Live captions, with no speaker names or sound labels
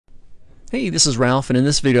Hey, this is Ralph, and in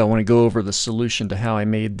this video I want to go over the solution to how I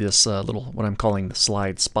made this little, what I'm calling the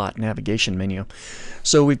Slidespot navigation menu.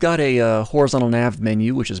 So we've got a horizontal nav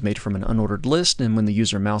menu which is made from an unordered list, and when the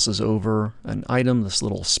user mouses over an item, this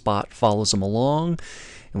little spot follows them along.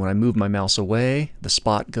 And when I move my mouse away, the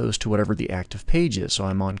spot goes to whatever the active page is. So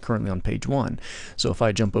I'm currently on page 1. So if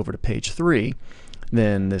I jump over to page 3,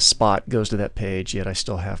 then this spot goes to that page, yet I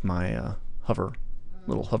still have my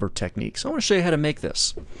little hover technique. So I want to show you how to make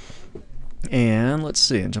this. And let's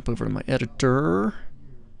see, and jump over to my editor.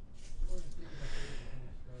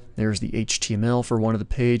 There's the HTML for one of the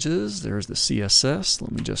pages. There's the CSS.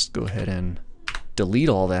 Let me just go ahead and delete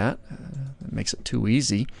all that. That makes it too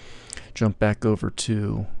easy. Jump back over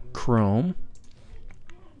to Chrome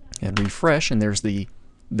and refresh, and there's the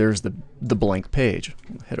blank page.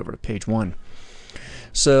 Head over to page 1.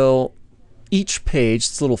 So each page,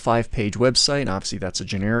 it's a little 5-page website. Obviously that's a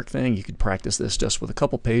generic thing. You could practice this just with a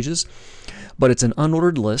couple pages. But it's an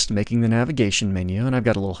unordered list making the navigation menu, and I've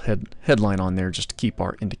got a little headline on there just to keep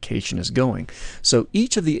our indication is going. So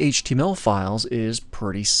each of the HTML files is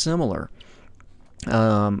pretty similar.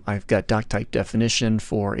 I've got doc type definition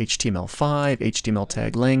for HTML5, HTML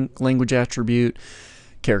tag language attribute,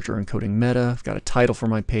 character encoding meta. I've got a title for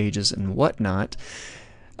my pages and whatnot.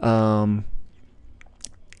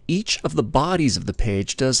 Each of the bodies of the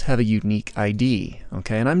page does have a unique ID,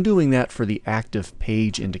 okay, and I'm doing that for the active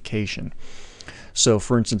page indication. So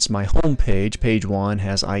for instance, my home page, page 1,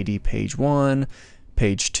 has ID page 1,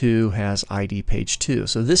 page 2 has ID page 2.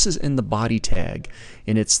 So this is in the body tag,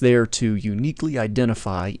 and it's there to uniquely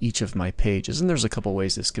identify each of my pages. And there's a couple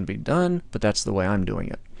ways this can be done, but that's the way I'm doing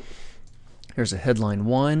it. Here's a headline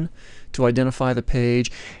 1 to identify the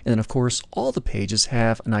page, and then of course all the pages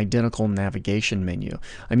have an identical navigation menu.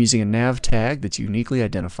 I'm using a nav tag that's uniquely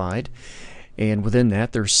identified, and within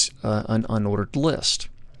that there's an unordered list.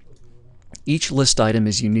 Each list item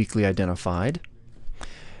is uniquely identified.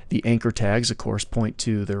 The anchor tags, of course, point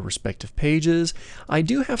to their respective pages. I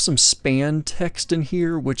do have some span text in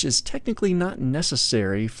here, which is technically not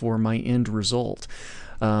necessary for my end result.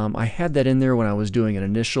 I had that in there when I was doing an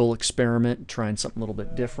initial experiment, trying something a little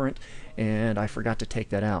bit different, and I forgot to take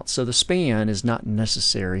that out. So the span is not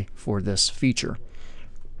necessary for this feature.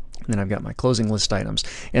 And then I've got my closing list items.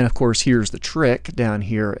 And of course, here's the trick down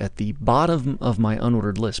here at the bottom of my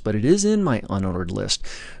unordered list, but it is in my unordered list.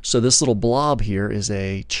 So this little blob here is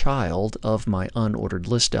a child of my unordered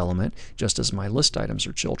list element, just as my list items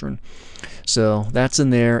are children. So that's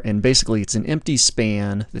in there, and basically it's an empty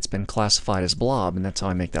span that's been classified as blob, and that's how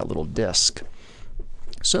I make that little disk.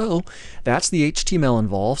 So that's the HTML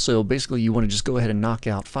involved. So basically you want to just go ahead and knock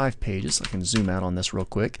out 5 pages. I can zoom out on this real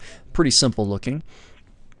quick. Pretty simple looking.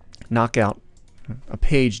 Knock out a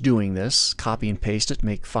page doing this, copy and paste it,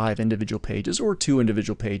 make 5 individual pages, or 2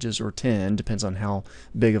 individual pages, or 10, depends on how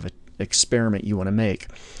big of an experiment you want to make.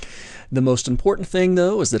 The most important thing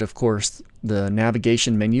though is that of course the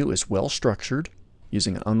navigation menu is well structured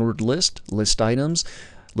using an unordered list, list items.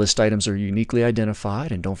 List items are uniquely identified,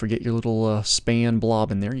 and don't forget your little span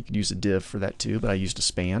blob in there. You could use a div for that too, but I used a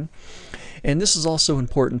span. And this is also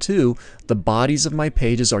important too. The bodies of my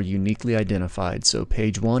pages are uniquely identified. So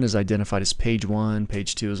page 1 is identified as page 1,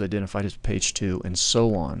 page 2 is identified as page 2, and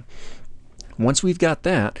so on. Once we've got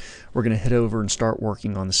that, we're going to head over and start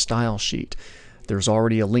working on the style sheet. There's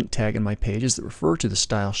already a link tag in my pages that refer to the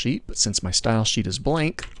style sheet, but since my style sheet is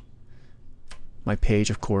blank, my page,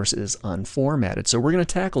 of course, is unformatted. So we're going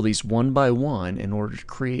to tackle these one by one in order to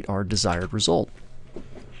create our desired result.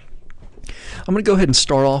 I'm going to go ahead and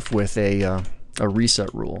start off with a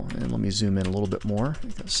reset rule. And let me zoom in a little bit more.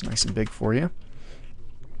 Make this nice and big for you.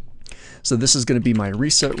 So this is going to be my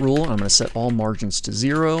reset rule. I'm going to set all margins to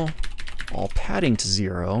 0, all padding to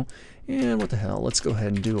 0, and what the hell, let's go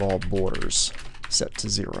ahead and do all borders set to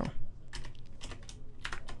 0.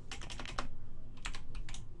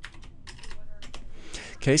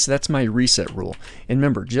 Okay, so that's my reset rule. And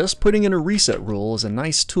remember, just putting in a reset rule is a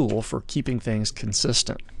nice tool for keeping things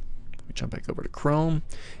consistent. Let me jump back over to Chrome,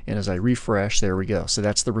 and as I refresh, there we go. So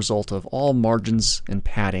that's the result of all margins and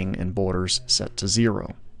padding and borders set to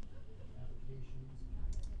 0.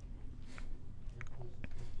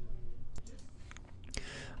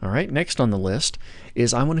 All right, next on the list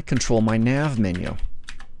is I want to control my nav menu.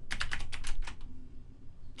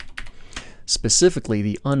 Specifically,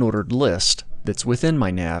 the unordered list that's within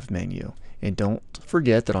my nav menu. And don't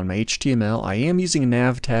forget that on my HTML I am using a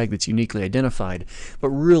nav tag that's uniquely identified, but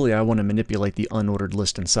really I want to manipulate the unordered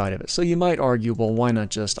list inside of it. So you might argue, well, why not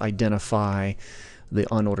just identify the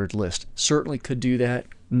unordered list? Certainly could do that.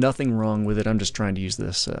 Nothing wrong with it. I'm just trying to use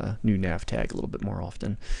this new nav tag a little bit more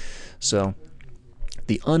often. So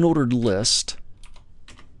the unordered list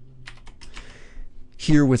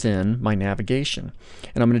here within my navigation.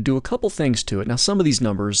 And I'm going to do a couple things to it. Now, some of these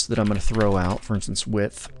numbers that I'm going to throw out, for instance,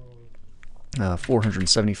 width,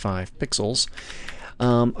 475 pixels,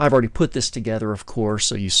 I've already put this together, of course,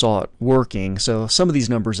 so you saw it working. So some of these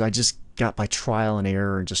numbers I just got by trial and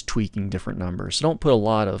error and just tweaking different numbers. So don't put a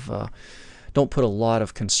lot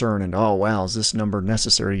of concern in, oh wow, is this number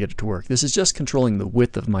necessary to get it to work? This is just controlling the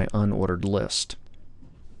width of my unordered list.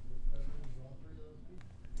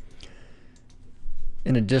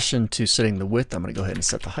 In addition to setting the width, I'm going to go ahead and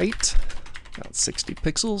set the height, about 60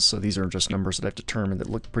 pixels. So these are just numbers that I've determined that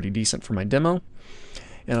look pretty decent for my demo.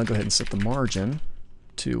 And I'll go ahead and set the margin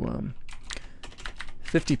to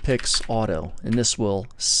 50 pix auto, and this will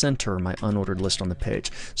center my unordered list on the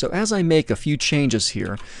page. So as I make a few changes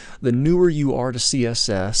here, the newer you are to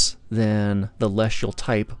CSS, then the less you'll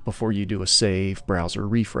type before you do a save, browser,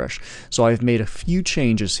 refresh. So I've made a few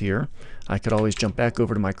changes here. I could always jump back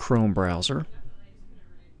over to my Chrome browser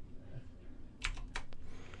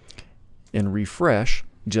and refresh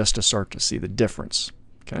just to start to see the difference.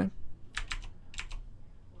 Okay.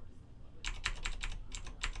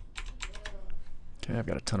 Okay, I've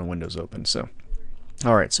got a ton of windows open, so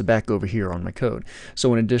alright, so back over here on my code.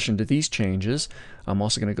 So in addition to these changes, I'm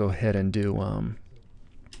also going to go ahead and do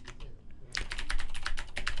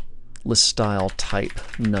list style type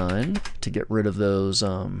none to get rid of those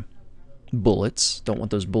bullets. Don't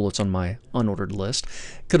want those bullets on my unordered list.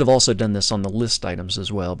 Could have also done this on the list items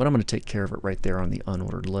as well, but I'm going to take care of it right there on the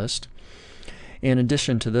unordered list. In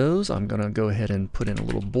addition to those, I'm going to go ahead and put in a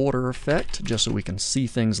little border effect just so we can see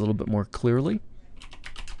things a little bit more clearly.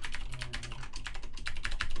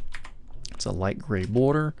 It's a light gray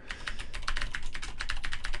border.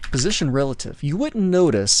 Position relative. You wouldn't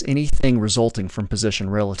notice anything resulting from position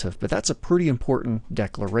relative, but that's a pretty important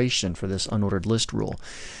declaration for this unordered list rule.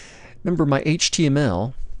 Remember, my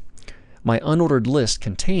HTML, my unordered list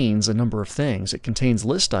contains a number of things. It contains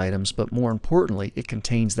list items, but more importantly, it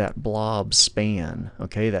contains that blob span,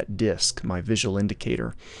 okay, that disk, my visual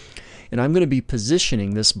indicator. And I'm going to be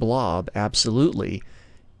positioning this blob absolutely.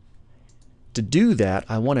 To do that,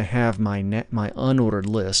 I want to have my unordered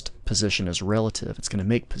list position as relative. It's going to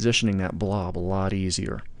make positioning that blob a lot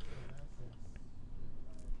easier.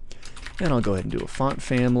 And I'll go ahead and do a font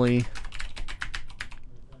family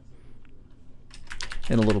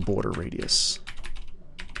and a little border radius.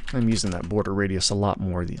 I'm using that border radius a lot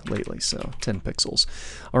more lately, so 10 pixels.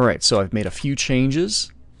 Alright, so I've made a few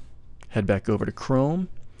changes. Head back over to Chrome,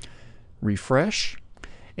 refresh,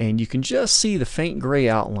 and you can just see the faint gray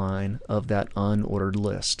outline of that unordered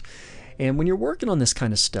list. And when you're working on this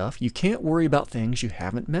kind of stuff, you can't worry about things you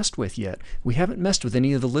haven't messed with yet. We haven't messed with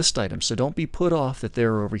any of the list items, so don't be put off that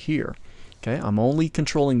they're over here. Okay, I'm only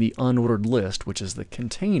controlling the unordered list, which is the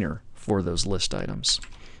container for those list items.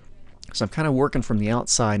 So I'm kind of working from the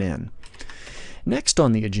outside in. Next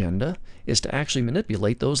on the agenda is to actually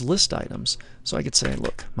manipulate those list items. So I could say,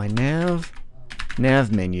 look, my nav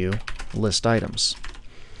menu, list items.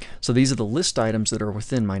 So these are the list items that are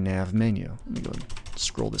within my nav menu. Let me go and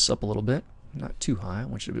scroll this up a little bit. Not too high. I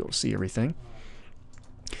want you to be able to see everything.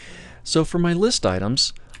 So for my list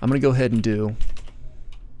items, I'm going to go ahead and do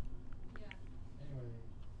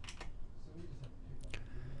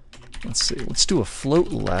let's do a float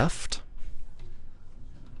left.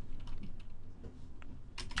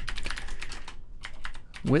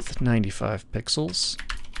 Width 95 pixels.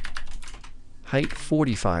 Height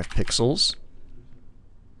 45 pixels.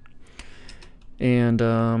 And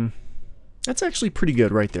that's actually pretty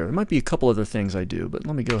good right there. There might be a couple other things I do, but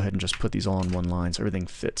let me go ahead and just put these all in one line so everything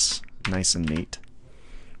fits nice and neat.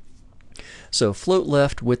 So float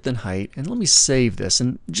left, width and height, and let me save this.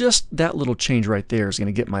 And just that little change right there is going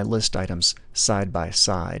to get my list items side by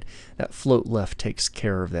side. That float left takes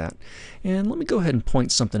care of that. And let me go ahead and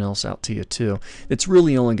point something else out to you too. It's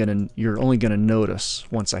really you're only going to notice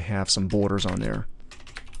once I have some borders on there.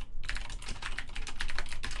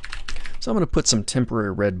 So I'm going to put some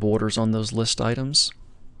temporary red borders on those list items.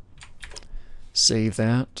 Save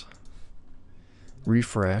that.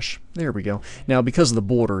 Refresh. There we go. Now because of the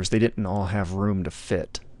borders, they didn't all have room to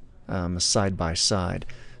fit side by side.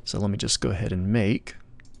 So let me just go ahead and make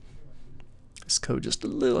this code just a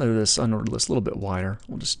little, this unordered list a little bit wider.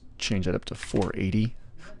 We'll just change that up to 480.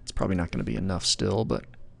 It's probably not going to be enough still, but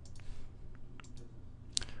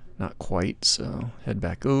not quite. So head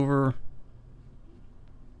back over.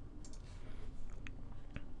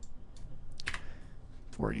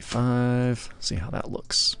 485. See how that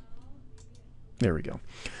looks. There we go.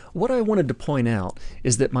 What I wanted to point out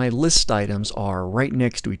is that my list items are right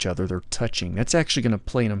next to each other. They're touching. That's actually going to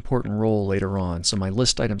play an important role later on. So my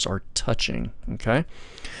list items are touching. Okay?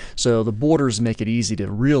 So the borders make it easy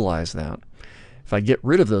to realize that. If I get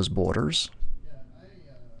rid of those borders,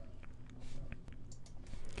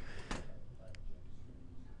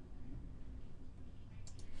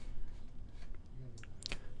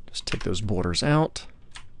 just take those borders out,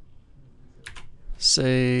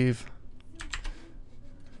 save,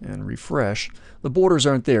 and refresh. The borders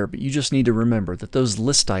aren't there, but you just need to remember that those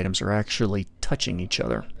list items are actually touching each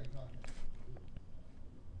other.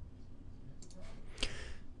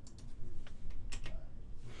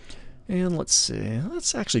 And let's see,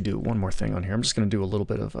 let's actually do one more thing on here. I'm just going to do a little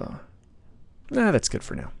bit of that's good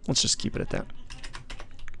for now. Let's just keep it at that.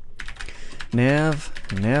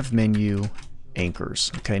 Nav menu,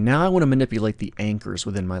 anchors. Okay, now I want to manipulate the anchors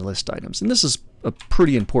within my list items. And this is a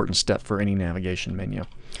pretty important step for any navigation menu.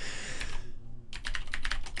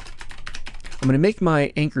 I'm going to make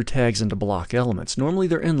my anchor tags into block elements. Normally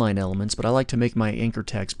they're inline elements, but I like to make my anchor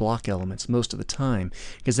tags block elements most of the time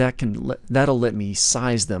because that'll let me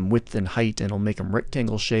size them width and height, and it'll make them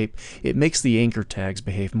rectangle shape. It makes the anchor tags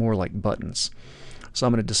behave more like buttons. So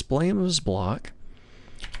I'm going to display them as block.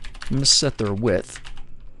 I'm going to set their width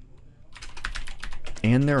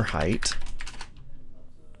and their height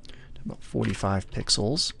to about 45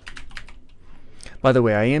 pixels. By the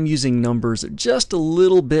way, I am using numbers just a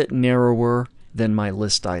little bit narrower than my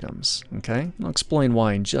list items. Okay, I'll explain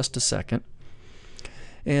why in just a second.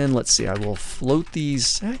 And let's see, I will float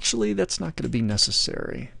these. Actually, that's not going to be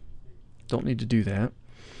necessary. Don't need to do that.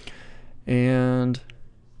 And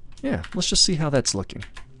yeah, let's just see how that's looking.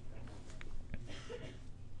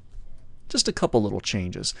 Just a couple little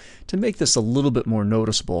changes. To make this a little bit more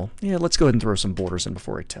noticeable, yeah, let's go ahead and throw some borders in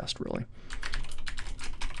before I test, really.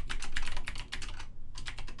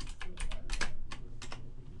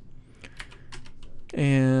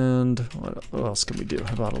 And what else can we do?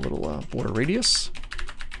 How about a little border radius?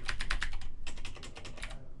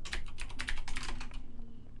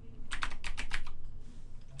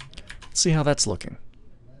 Let's see how that's looking.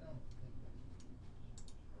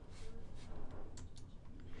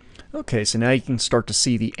 Okay, so now you can start to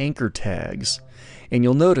see the anchor tags. And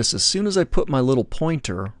you'll notice as soon as I put my little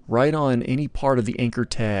pointer right on any part of the anchor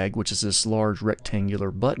tag, which is this large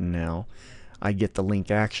rectangular button now, I get the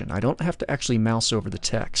link action. I don't have to actually mouse over the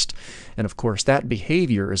text. And of course that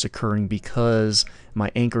behavior is occurring because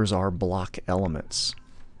my anchors are block elements.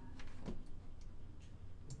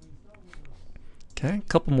 Okay, a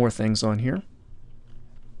couple more things on here.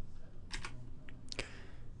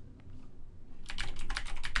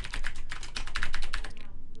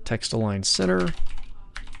 Text align center.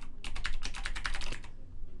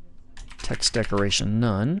 Text decoration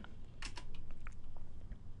none.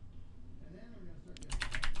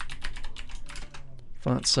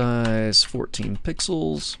 Font size 14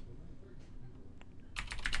 pixels.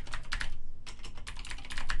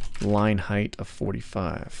 Line height of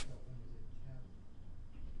 45.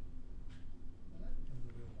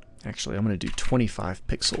 Actually, I'm going to do 25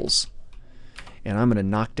 pixels. And I'm going to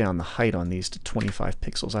knock down the height on these to 25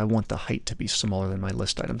 pixels. I want the height to be smaller than my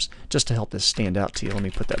list items. Just to help this stand out to you, let me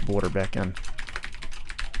put that border back in.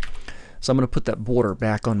 So I'm going to put that border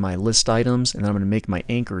back on my list items, and then I'm going to make my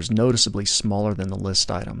anchors noticeably smaller than the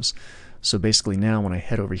list items. So basically now when I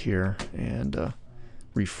head over here and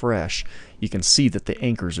refresh, you can see that the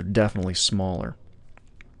anchors are definitely smaller.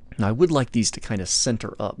 Now I would like these to kind of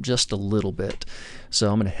center up just a little bit.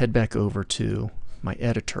 So I'm going to head back over to my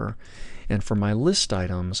editor, and for my list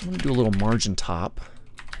items, I'm going to do a little margin top,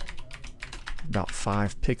 about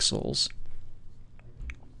 5 pixels.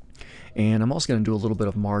 And I'm also going to do a little bit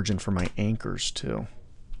of margin for my anchors too.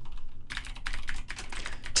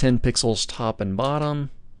 10 pixels top and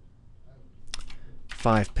bottom,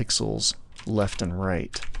 5 pixels left and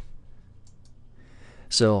right.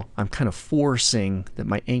 So I'm kind of forcing that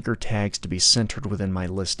my anchor tags to be centered within my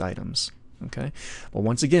list items. Okay, well,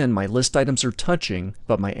 once again, my list items are touching,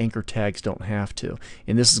 but my anchor tags don't have to.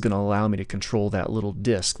 And this is going to allow me to control that little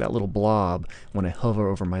disk, that little blob, when I hover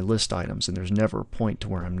over my list items. And there's never a point to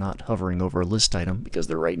where I'm not hovering over a list item because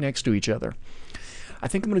they're right next to each other. I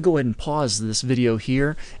think I'm going to go ahead and pause this video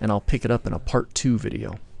here, and I'll pick it up in a part 2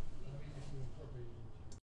 video.